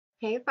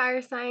Hey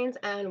fire signs,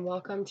 and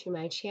welcome to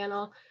my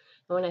channel.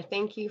 I want to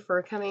thank you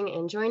for coming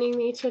and joining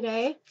me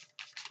today.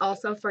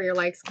 Also for your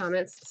likes,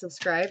 comments,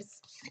 subscribes,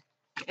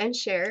 and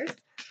shares.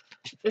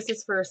 This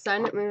is for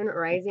Sun, Moon,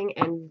 Rising,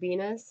 and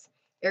Venus,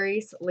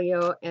 Aries,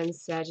 Leo, and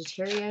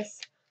Sagittarius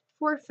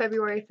for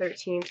February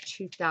 13th,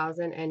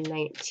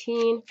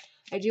 2019.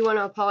 I do want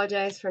to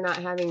apologize for not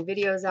having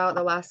videos out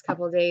the last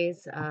couple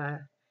days. A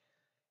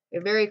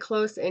very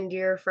close and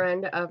dear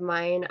friend of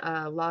mine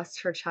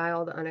lost her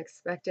child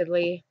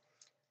unexpectedly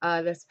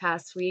this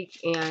past week,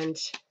 and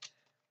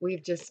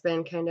we've just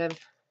been kind of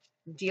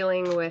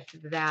dealing with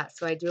that.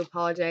 So I do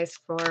apologize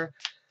for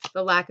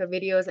the lack of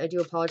videos. I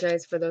do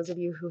apologize for those of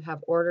you who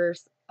have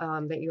orders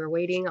that you are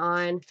waiting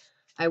on.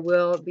 I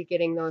will be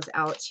getting those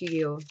out to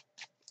you.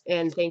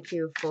 And thank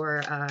you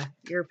for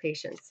your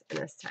patience in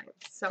this time.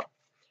 So,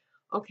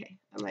 okay,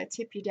 I'm going to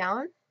tip you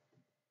down.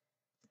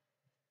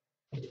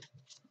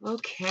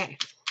 Okay.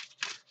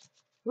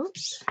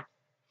 Oops.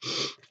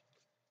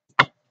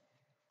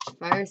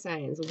 Fire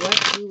signs,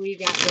 what do we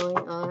got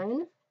going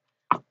on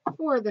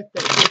for the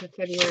 13th of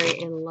February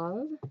in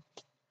love?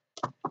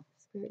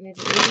 Spirit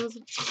guides, angels,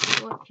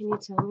 what can you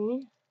tell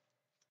me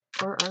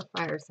for our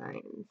fire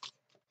signs?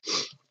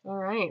 All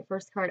right,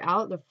 first card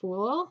out, the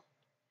Fool.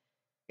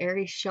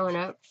 Aries showing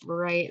up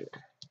right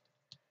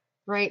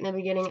in the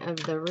beginning of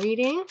the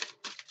reading,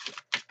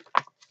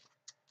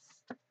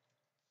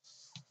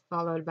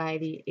 followed by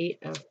the Eight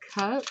of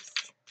Cups.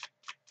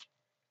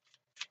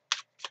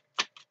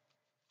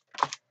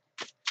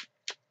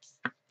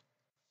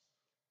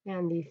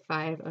 And the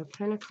Five of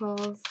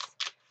Pentacles.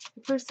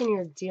 The person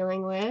you're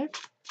dealing with.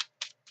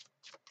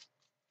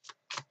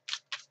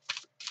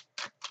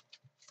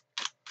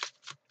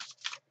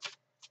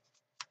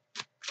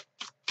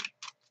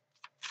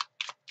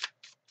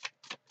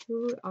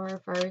 Who are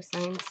fire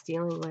signs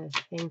dealing with?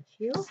 Thank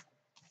you.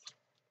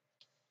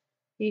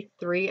 The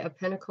Three of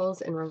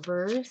Pentacles in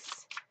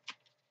reverse.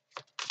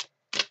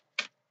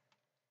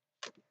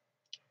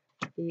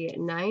 The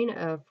Nine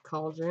of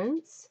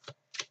Cauldrons.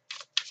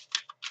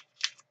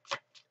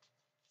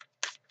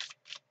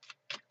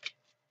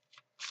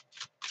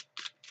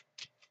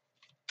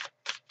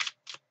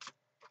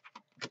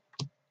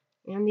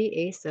 And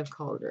the Ace of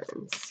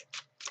Cauldrons.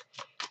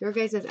 Your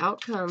guys'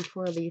 outcome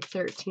for the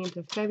 13th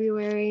of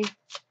February.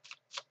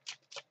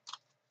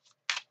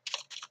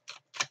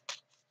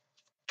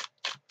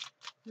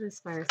 What is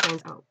fire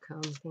signs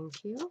outcome?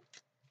 Thank you.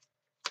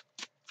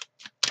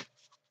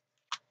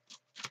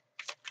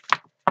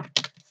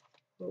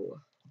 Oh.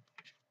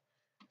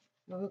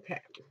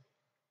 Okay.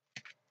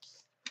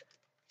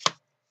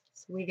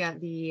 So we got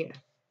the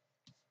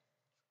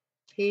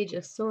Page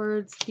of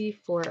Swords, the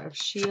Four of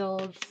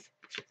Shields,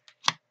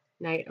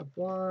 Knight of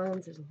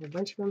Wands. There's a whole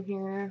bunch of them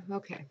here.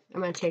 Okay,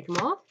 I'm going to take them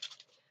all.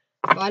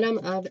 Bottom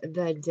of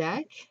the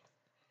deck.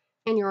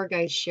 And your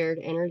guys' shared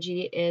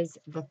energy is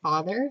the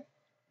Father,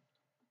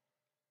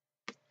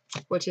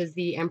 which is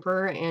the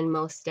Emperor in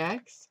most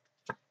decks.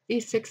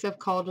 The Six of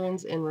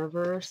Cauldrons in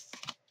reverse.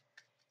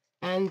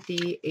 And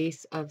the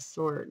Ace of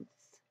Swords.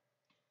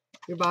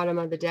 Your bottom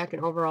of the deck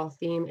and overall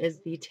theme is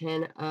the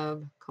Ten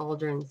of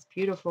Cauldrons.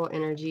 Beautiful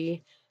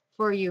energy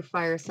for you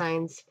fire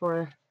signs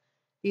for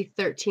the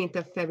 13th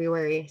of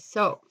February.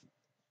 So,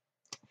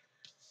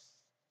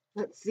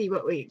 let's see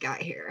what we got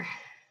here.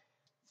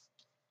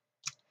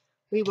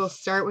 We will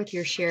start with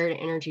your shared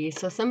energy.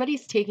 So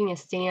somebody's taking a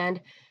stand.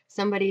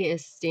 Somebody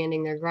is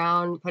standing their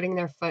ground, putting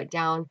their foot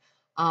down.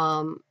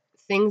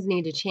 Things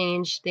need to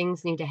change.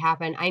 Things need to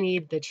happen. I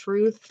need the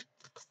truth.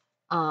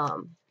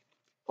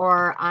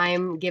 Or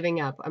I'm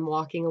giving up. I'm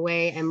walking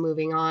away. I'm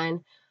moving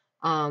on.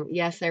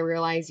 Yes, I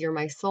realize you're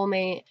my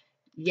soulmate.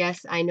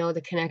 Yes, I know the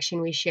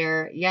connection we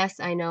share. Yes,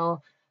 I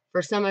know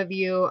for some of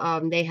you,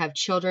 they have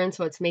children,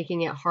 so it's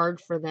making it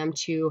hard for them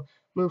to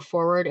move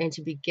forward and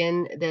to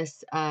begin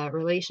this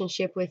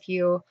relationship with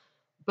you.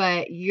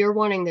 But you're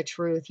wanting the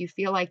truth. You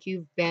feel like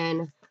you've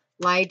been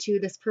lied to.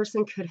 This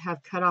person could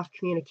have cut off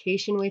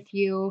communication with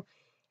you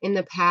in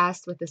the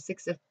past with the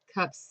Six of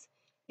Cups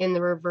in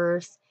the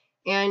reverse.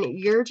 And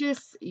you're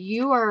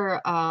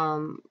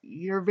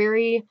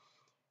very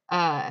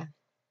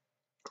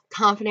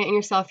confident in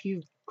yourself.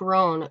 You've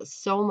grown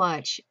so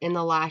much in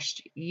the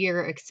last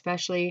year,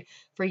 especially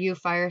for you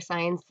fire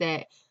signs,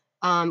 that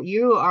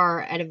you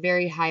are at a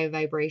very high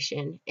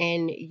vibration,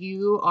 and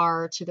you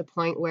are to the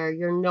point where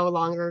you're no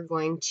longer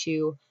going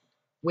to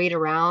wait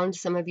around.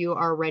 Some of you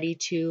are ready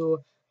to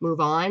move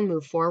on,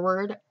 move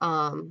forward,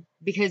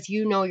 because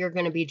you know you're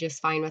going to be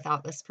just fine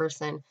without this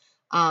person.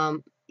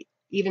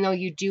 Even though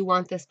you do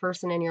want this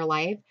person in your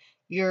life,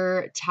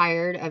 you're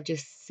tired of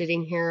just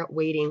sitting here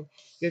waiting.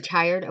 You're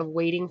tired of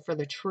waiting for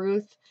the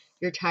truth.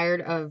 You're tired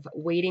of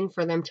waiting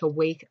for them to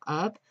wake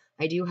up.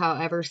 I do,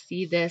 however,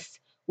 see this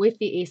with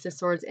the Ace of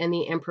Swords and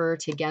the Emperor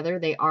together.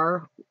 They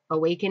are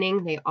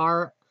awakening. They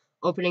are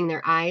opening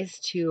their eyes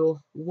to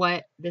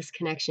what this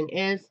connection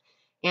is,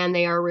 and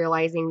they are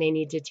realizing they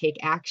need to take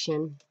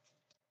action.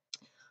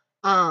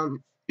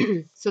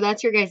 So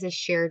that's your guys'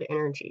 shared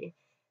energy.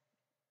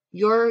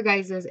 Your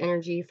guys'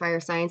 energy, fire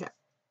signs,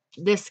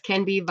 This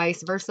can be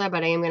vice versa,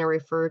 but I am going to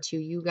refer to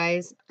you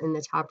guys in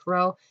the top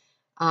row,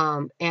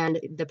 and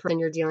the person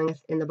you're dealing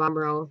with in the bottom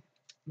row,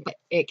 but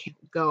it can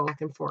go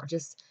back and forth.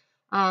 Just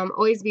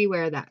always be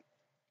aware of that.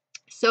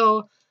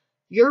 So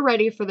you're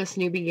ready for this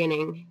new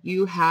beginning.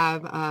 You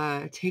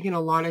have taken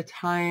a lot of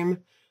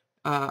time,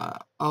 a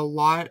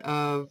lot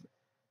of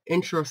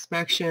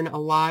introspection, a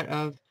lot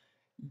of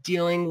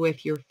dealing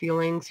with your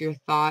feelings, your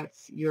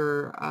thoughts,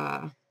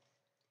 your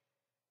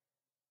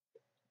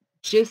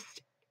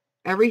just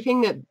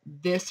everything that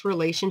this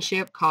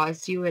relationship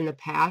caused you in the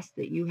past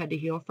that you had to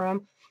heal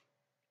from.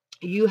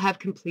 You have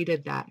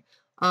completed that,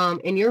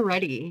 and you're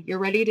ready. You're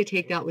ready to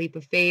take that leap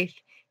of faith.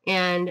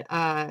 And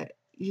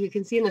you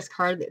can see in this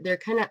card that they're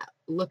kind of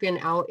looking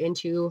out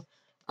into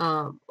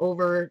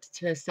over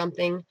to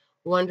something,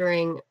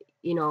 wondering,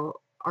 you know,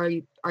 are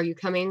you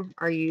coming?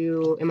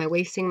 Am I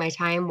wasting my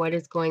time? What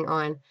is going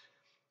on?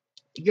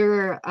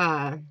 You're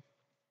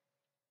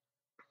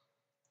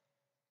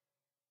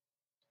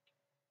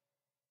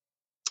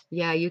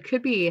yeah, you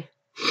could be,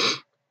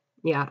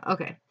 yeah,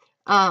 okay.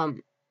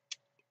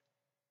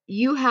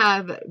 You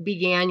have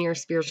began your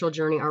spiritual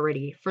journey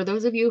already. For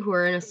those of you who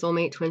are in a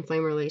soulmate twin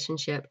flame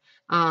relationship,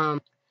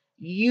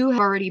 you have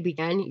already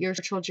began your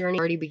spiritual journey,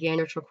 already began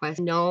your spiritual quest.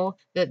 Know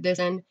that this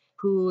is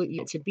who you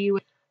want to be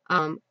with,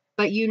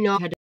 but you know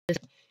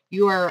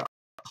you are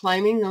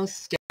climbing those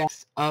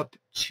steps up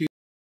to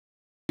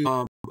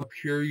up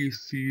here you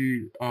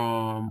see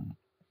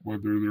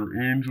whether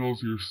they're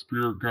angels, your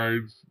spirit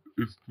guides,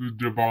 it's the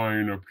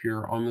divine up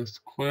here on this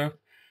cliff,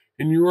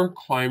 and you are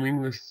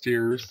climbing the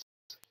stairs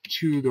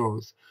to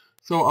those.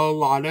 So a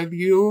lot of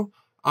you,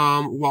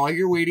 while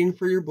you're waiting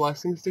for your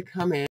blessings to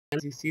come in,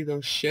 as you see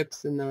those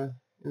ships in the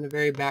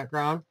very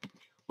background,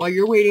 while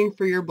you're waiting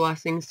for your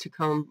blessings to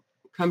come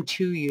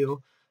to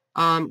you,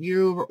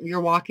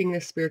 you're walking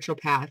this spiritual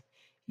path.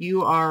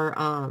 You are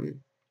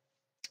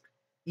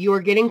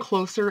getting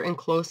closer and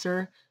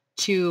closer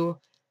to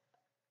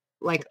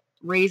like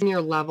raising your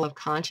level of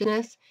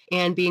consciousness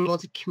and being able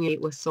to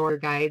communicate with soul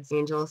guides,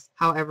 angels,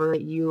 however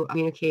you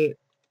communicate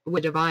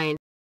with divine.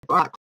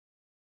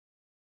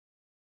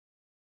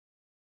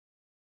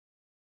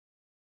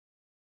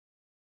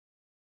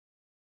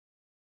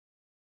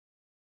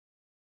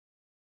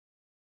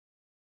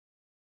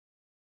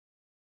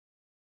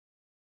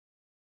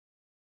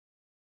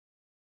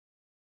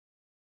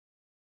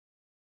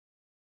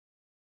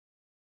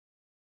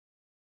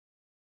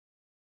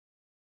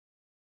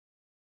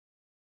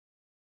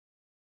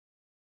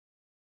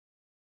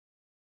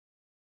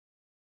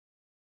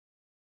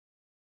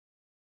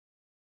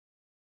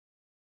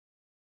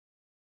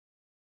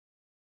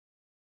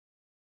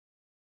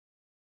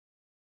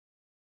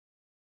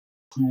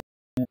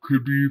 Who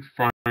could be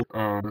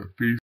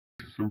facing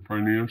some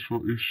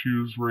financial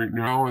issues right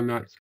now, and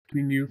that's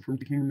keeping you from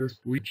taking this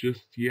leap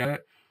just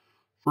yet.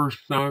 For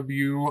some of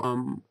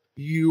you,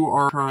 you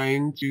are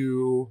trying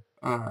to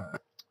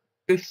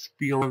this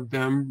feel of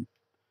them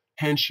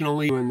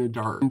intentionally in the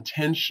dark,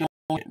 intentionally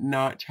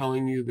not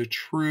telling you the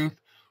truth,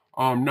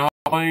 not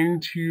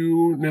lying to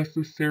you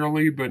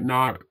necessarily, but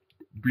not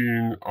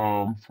being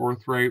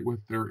forthright with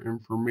their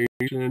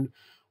information.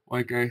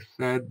 Like I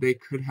said, they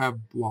could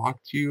have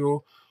blocked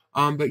you,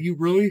 but you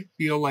really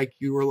feel like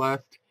you were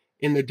left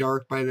in the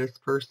dark by this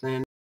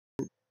person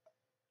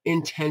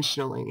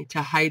intentionally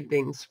to hide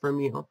things from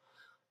you.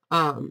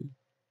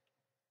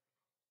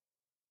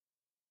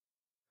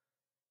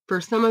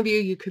 For some of you,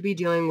 you could be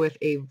dealing with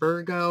a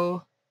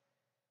Virgo.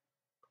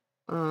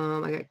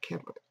 I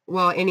got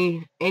well,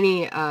 any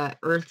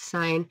earth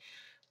sign,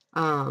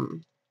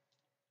 in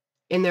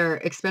their,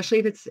 especially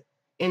if it's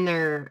in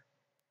their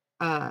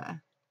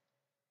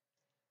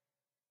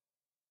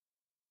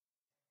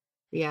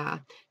yeah,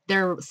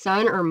 their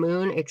sun or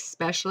moon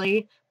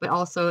especially, but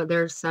also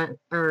their sun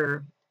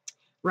or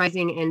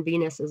rising and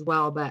Venus as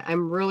well. But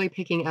I'm really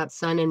picking up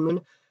sun and moon,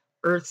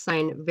 earth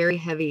sign, very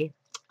heavy.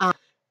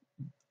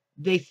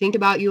 They think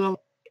about you,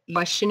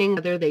 questioning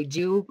whether they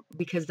do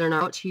because they're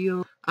not to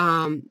you.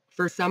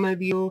 For some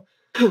of you,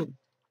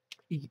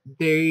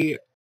 they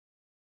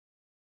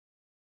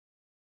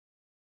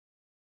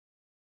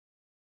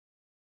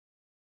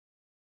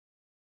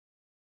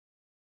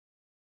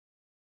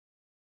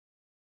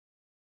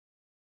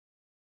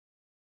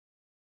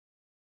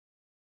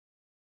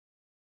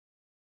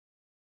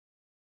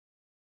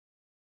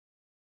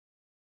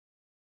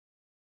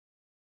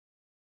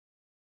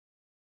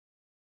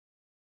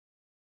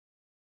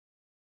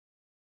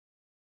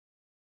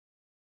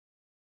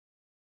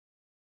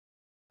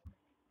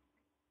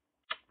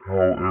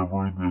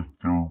However, the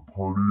third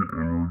party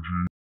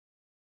energy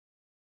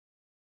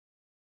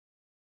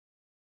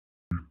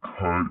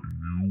cut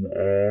you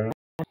off,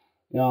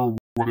 or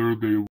whether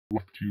they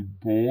left you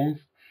both.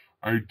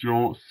 I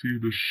don't see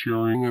the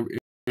sharing of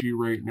energy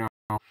right now.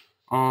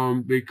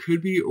 They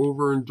could be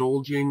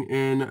overindulging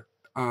in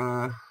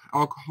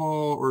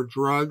alcohol or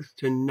drugs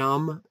to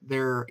numb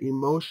their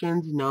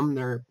emotions, numb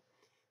their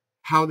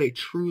how they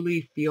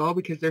truly feel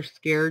because they're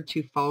scared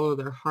to follow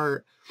their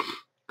heart.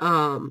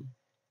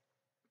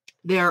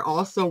 They are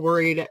also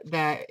worried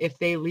that if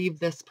they leave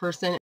this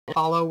person and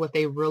follow what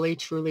they really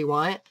truly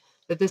want,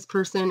 that this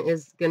person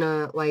is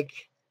gonna like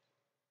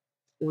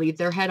leave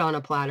their head on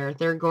a platter.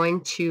 They're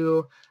going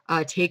to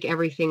take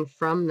everything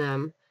from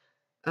them.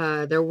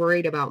 They're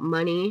worried about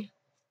money.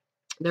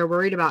 They're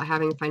worried about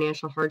having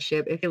financial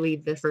hardship if they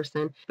leave this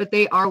person, but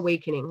they are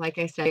awakening. Like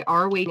I said, they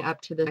are waking up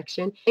to the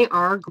action. They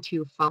are going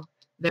to follow.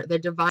 The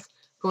divine is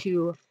going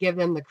to give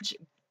them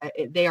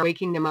they are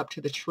waking them up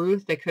to the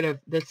truth.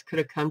 This could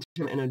have come to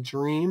them in a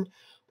dream,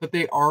 but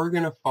they are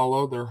going to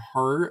follow their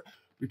heart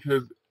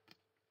because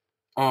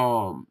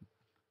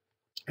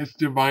it's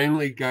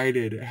divinely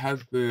guided. It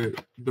has the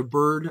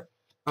bird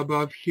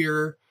above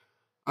here.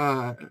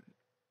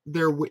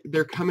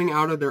 They're coming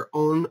out of their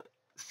own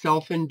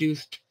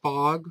self-induced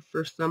fog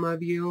for some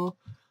of you.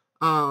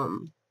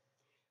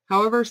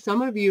 However,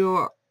 some of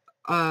you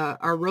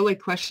are really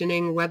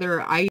questioning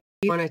whether I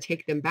want to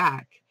take them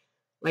back.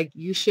 Like,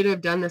 you should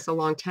have done this a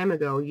long time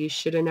ago. You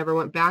should have never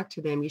went back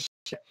to them.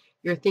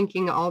 You're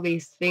thinking all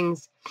these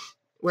things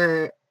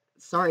where,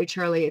 sorry,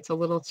 Charlie, it's a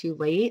little too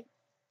late.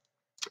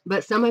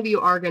 But some of you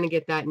are going to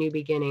get that new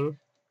beginning.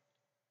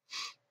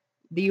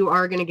 You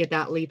are going to get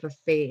that leap of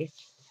faith.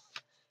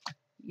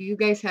 You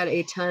guys had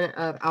a ton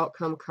of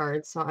outcome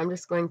cards, so I'm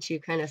just going to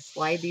kind of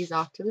slide these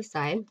off to the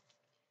side.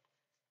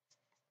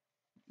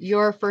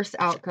 Your first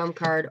outcome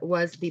card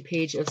was the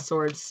Page of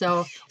Swords.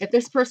 So if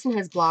this person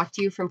has blocked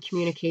you from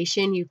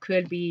communication, you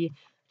could be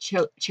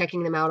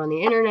checking them out on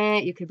the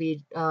internet. You could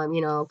be,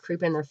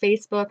 creeping their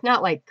Facebook.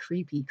 Not like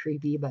creepy,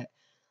 but,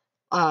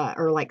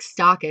 or like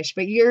stalkish,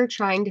 but you're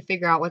trying to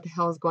figure out what the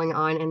hell is going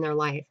on in their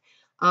life.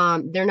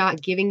 They're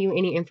not giving you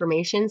any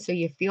information, so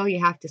you feel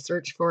you have to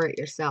search for it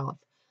yourself.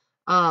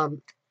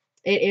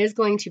 It is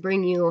going to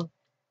bring you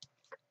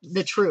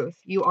the truth.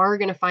 You are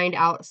going to find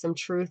out some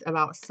truth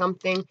about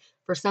something.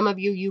 For some of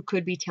you, you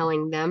could be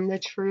telling them the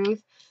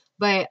truth,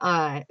 but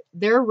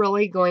they're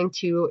really going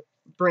to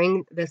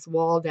bring this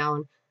wall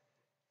down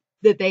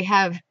that they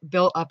have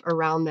built up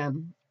around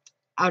them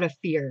out of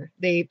fear.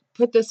 They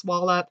put this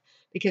wall up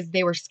because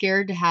they were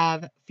scared to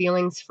have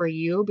feelings for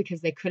you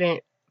because they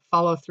couldn't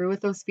follow through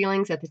with those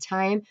feelings at the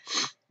time.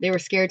 They were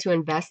scared to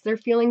invest their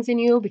feelings in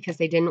you because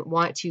they didn't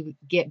want to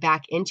get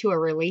back into a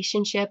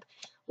relationship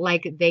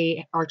like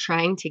they are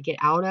trying to get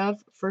out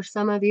of for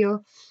some of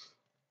you.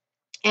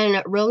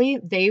 And really,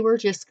 they were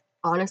just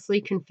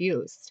honestly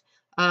confused.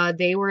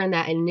 They were in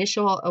that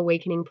initial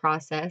awakening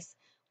process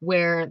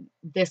where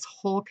this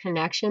whole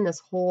connection,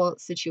 this whole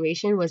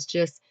situation was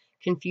just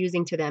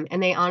confusing to them.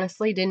 And they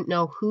honestly didn't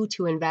know who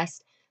to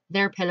invest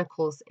their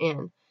pentacles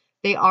in.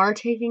 They are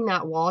taking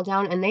that wall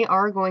down, and they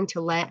are going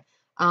to let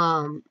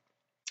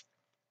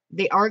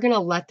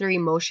their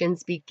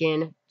emotions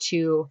begin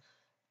to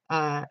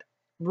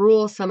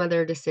rule some of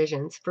their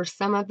decisions. For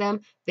some of them,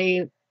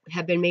 they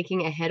have been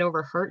making a head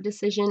over heart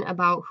decision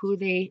about who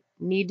they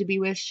need to be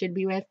with, should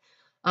be with,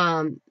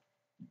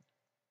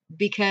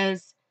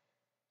 because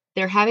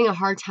they're having a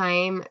hard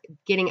time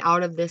getting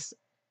out of this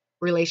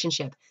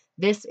relationship.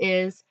 This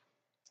is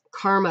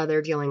karma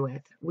they're dealing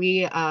with.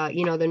 We,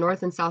 the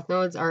North and South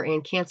nodes are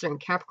in Cancer and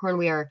Capricorn.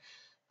 We are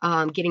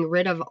getting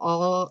rid of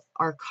all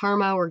our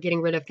karma. We're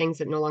getting rid of things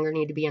that no longer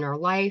need to be in our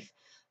life.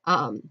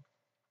 And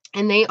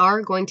they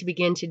are going to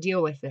begin to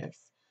deal with this.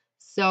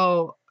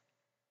 So,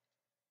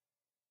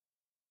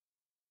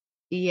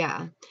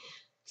 yeah.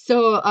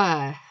 So,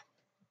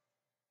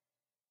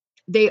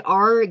 they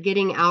are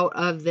getting out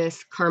of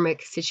this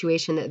karmic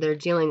situation that they're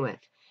dealing with.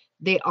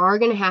 They are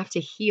going to have to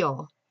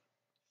heal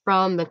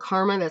from the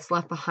karma that's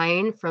left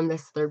behind from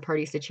this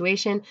third-party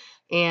situation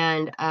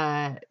and,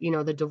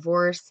 the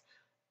divorce.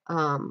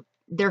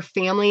 Their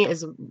family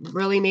is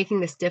really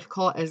making this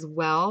difficult as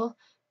well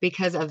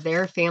because of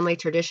their family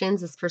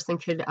traditions. This person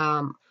could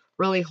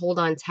really hold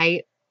on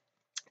tight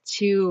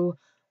to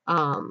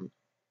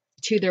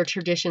their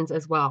traditions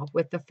as well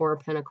with the Four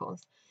of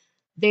Pentacles.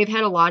 They've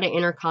had a lot of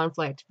inner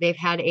conflict. They've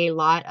had a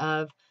lot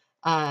of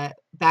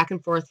back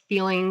and forth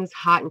feelings,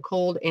 hot and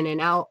cold, in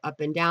and out, up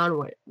and down.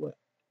 What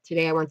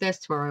today I want this,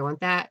 tomorrow I want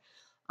that.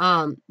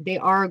 They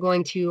are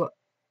going to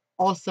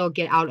also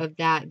get out of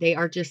that. They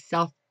are just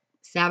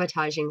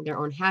self-sabotaging their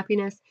own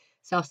happiness,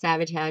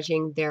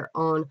 self-sabotaging their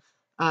own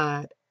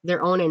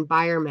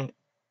environment.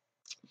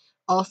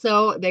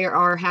 Also, they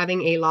are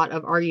having a lot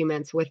of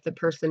arguments with the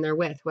person they're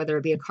with, whether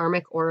it be a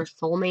karmic or a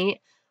soulmate.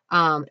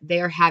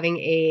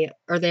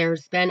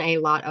 There's been a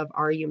lot of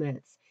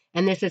arguments,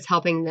 and this is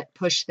helping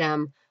push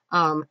them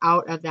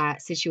out of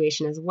that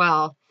situation as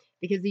well,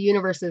 because the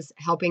universe is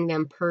helping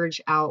them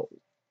purge out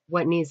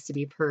what needs to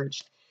be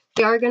purged.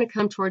 They are going to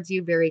come towards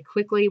you very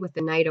quickly with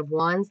the Knight of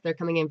Wands. They're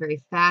coming in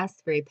very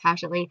fast, very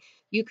passionately.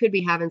 You could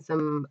be having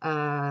some,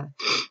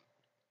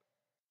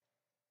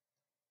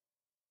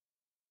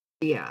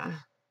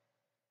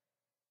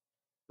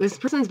 this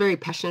person's very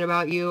passionate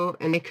about you,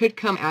 and they could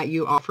come at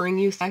you offering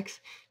you sex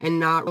and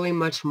not really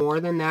much more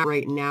than that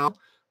right now.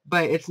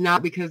 But it's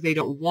not because they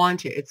don't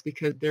want it. It's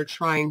because they're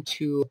trying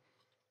to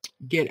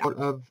get out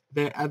of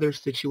the other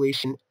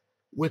situation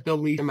with the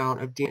least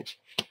amount of damage.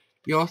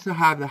 You also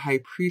have the High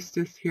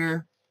Priestess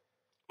here.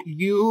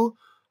 You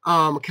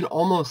can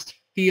almost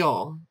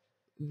feel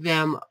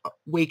them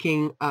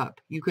waking up.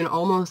 You can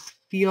almost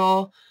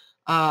feel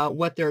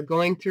what they're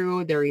going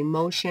through, their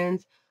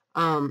emotions.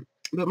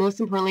 But most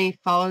importantly,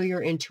 follow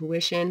your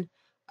intuition,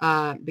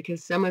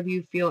 because some of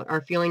you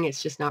are feeling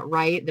it's just not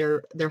right.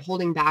 They're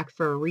holding back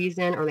for a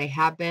reason, or they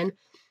have been.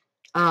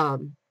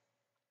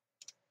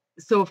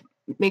 So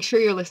make sure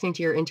you're listening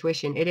to your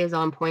intuition. It is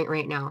on point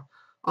right now.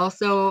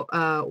 Also,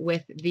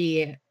 with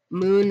the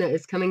moon that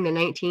is coming the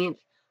 19th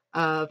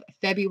of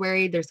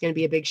February, there's going to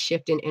be a big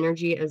shift in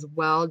energy as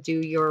well.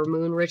 Do your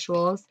moon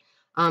rituals,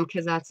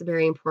 because that's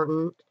very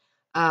important.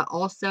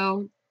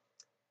 Also,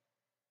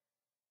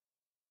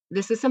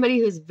 this is somebody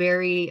who's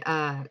very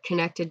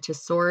connected to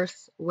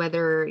source,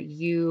 whether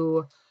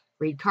you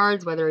read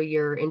cards, whether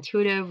you're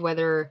intuitive,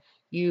 whether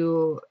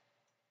you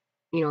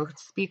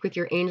speak with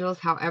your angels,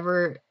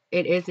 however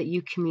it is that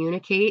you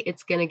communicate,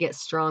 it's going to get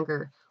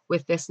stronger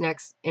with this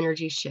next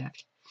energy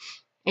shift.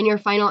 And your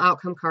final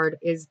outcome card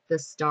is the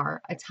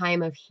Star, a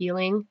time of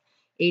healing,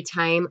 a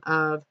time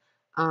of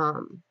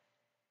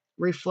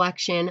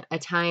reflection, a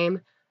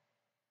time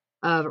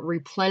of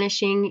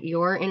replenishing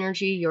your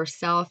energy,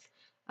 yourself,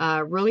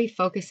 really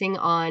focusing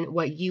on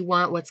what you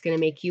want, what's going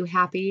to make you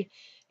happy.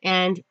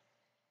 And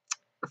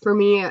for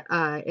me,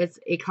 it's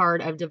a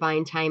card of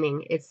divine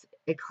timing. It's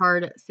a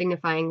card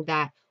signifying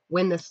that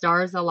when the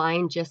stars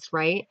align just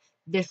right,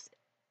 this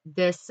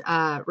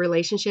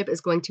relationship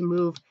is going to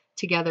move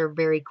together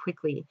very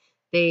quickly.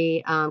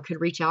 They could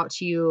reach out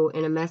to you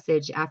in a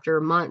message after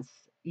months,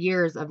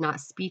 years of not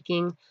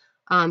speaking.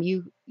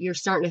 You're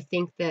starting to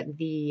think that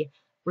the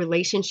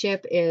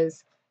relationship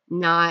is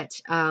not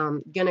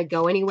going to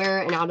go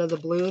anywhere, and out of the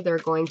blue, they're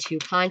going to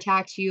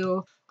contact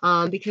you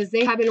because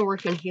they have been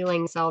working on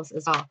healing themselves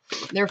as well.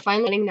 They're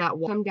finally letting that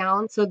wall come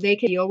down so they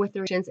can deal with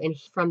their emotions and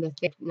from the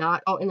thick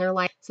knot out in their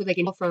life, so they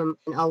can heal from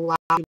a lot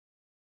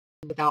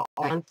without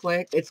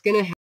conflict. It's going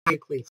to happen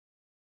quickly.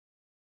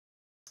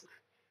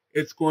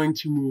 It's going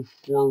to move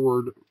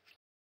forward.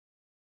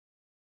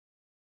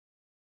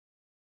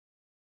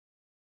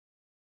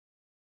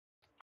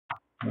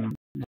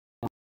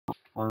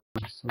 Fire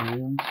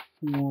signs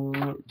for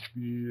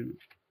the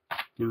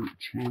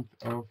 13th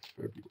of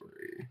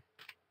February.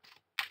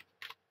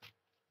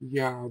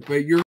 Yeah,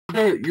 but you're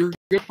gonna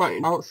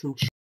find out some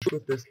truth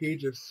with this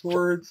Page of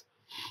Swords.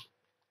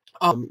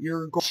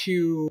 You're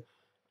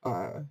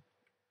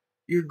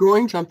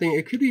going something.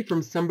 It could be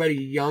from somebody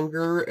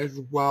younger as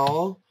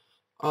well.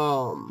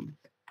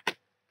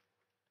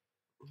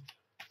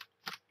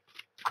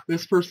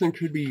 This person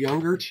could be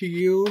younger to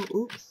you.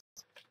 Oops.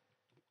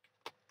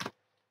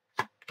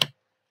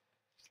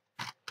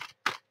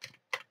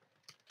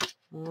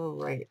 All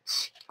right.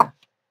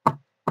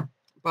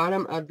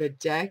 Bottom of the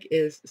deck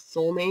is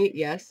soulmate.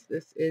 Yes,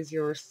 this is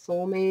your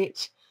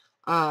soulmate.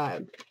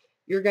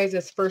 Your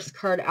guys' first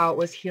card out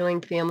was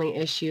healing family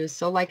issues.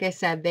 So like I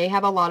said, they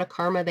have a lot of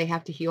karma they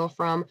have to heal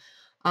from,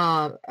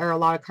 or a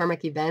lot of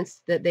karmic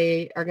events that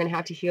they are going to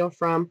have to heal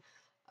from.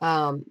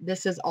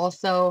 This is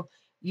also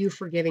you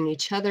forgiving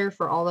each other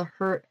for all the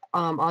hurt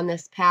on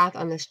this path,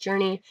 on this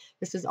journey.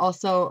 This is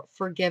also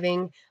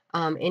forgiving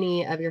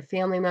any of your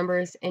family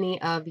members,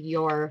 any of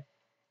your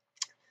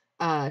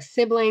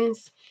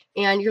siblings,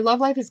 and your love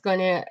life is going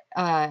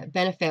to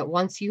benefit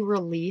once you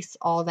release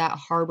all that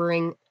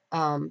harboring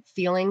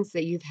feelings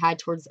that you've had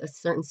towards a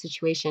certain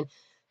situation.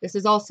 This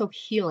is also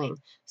healing.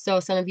 So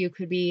some of you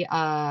could be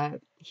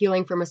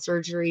healing from a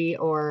surgery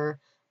or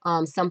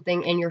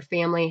something, and your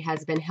family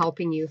has been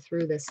helping you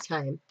through this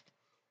time.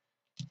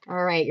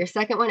 All right, your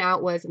second one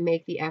out was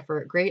make the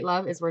effort. Great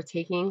love is worth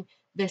taking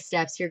the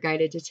steps you're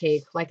guided to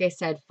take. Like I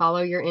said,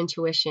 follow your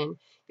intuition.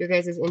 Your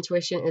guys'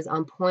 intuition is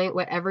on point.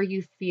 Whatever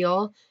you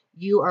feel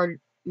you are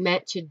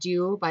meant to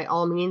do, by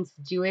all means,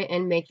 do it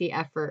and make the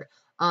effort.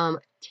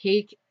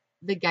 Take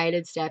the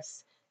guided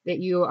steps that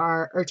you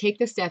are, or take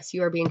the steps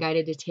you are being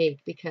guided to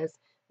take, because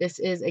this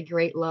is a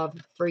great love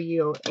for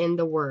you in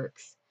the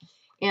works.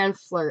 And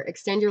flirt.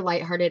 Extend your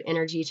lighthearted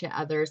energy to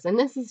others. And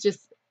this is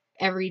just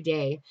every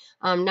day.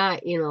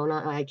 Not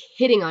like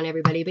hitting on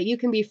everybody, but you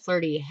can be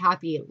flirty,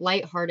 happy,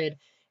 lighthearted.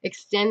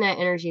 Extend that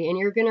energy, and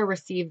you're going to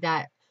receive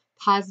that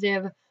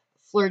positive,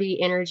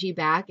 flirty energy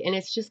back, and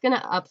it's just going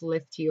to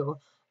uplift you.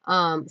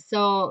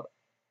 So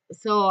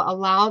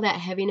allow that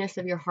heaviness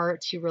of your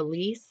heart to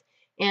release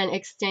and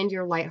extend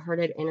your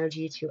lighthearted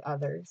energy to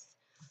others.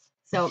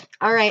 So,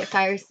 all right,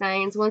 fire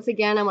signs. Once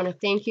again, I want to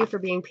thank you for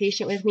being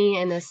patient with me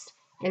in this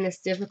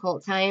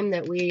difficult time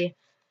that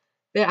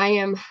I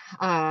am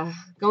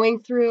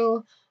going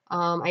through.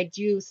 I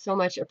do so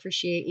much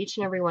appreciate each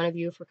and every one of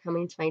you for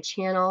coming to my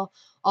channel.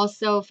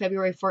 Also,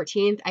 February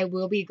 14th, I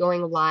will be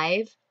going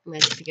live. I'm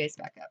going to get you guys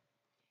back up.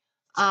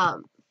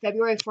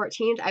 February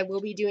 14th, I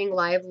will be doing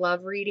live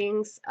love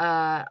readings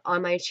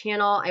on my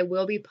channel. I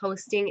will be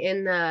posting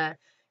in the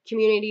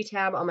community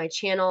tab on my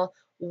channel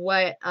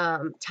what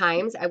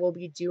times I will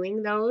be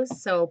doing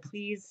those. So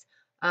please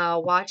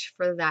watch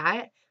for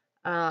that.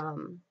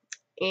 And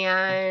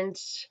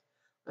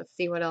let's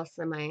see, what else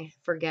am I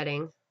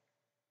forgetting?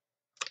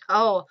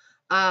 Oh,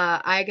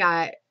 I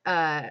got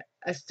a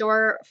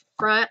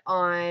storefront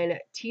on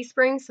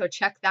Teespring, so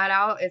check that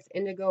out. It's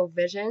Indigo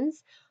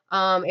Visions.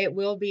 It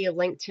will be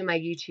linked to my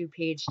YouTube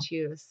page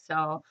too.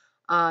 So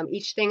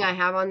each thing I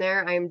have on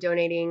there, I'm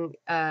donating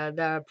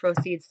the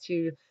proceeds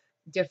to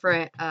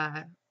different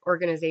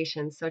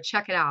organizations. So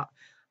check it out.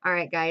 All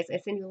right, guys, I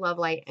send you love,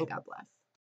 light, and God bless.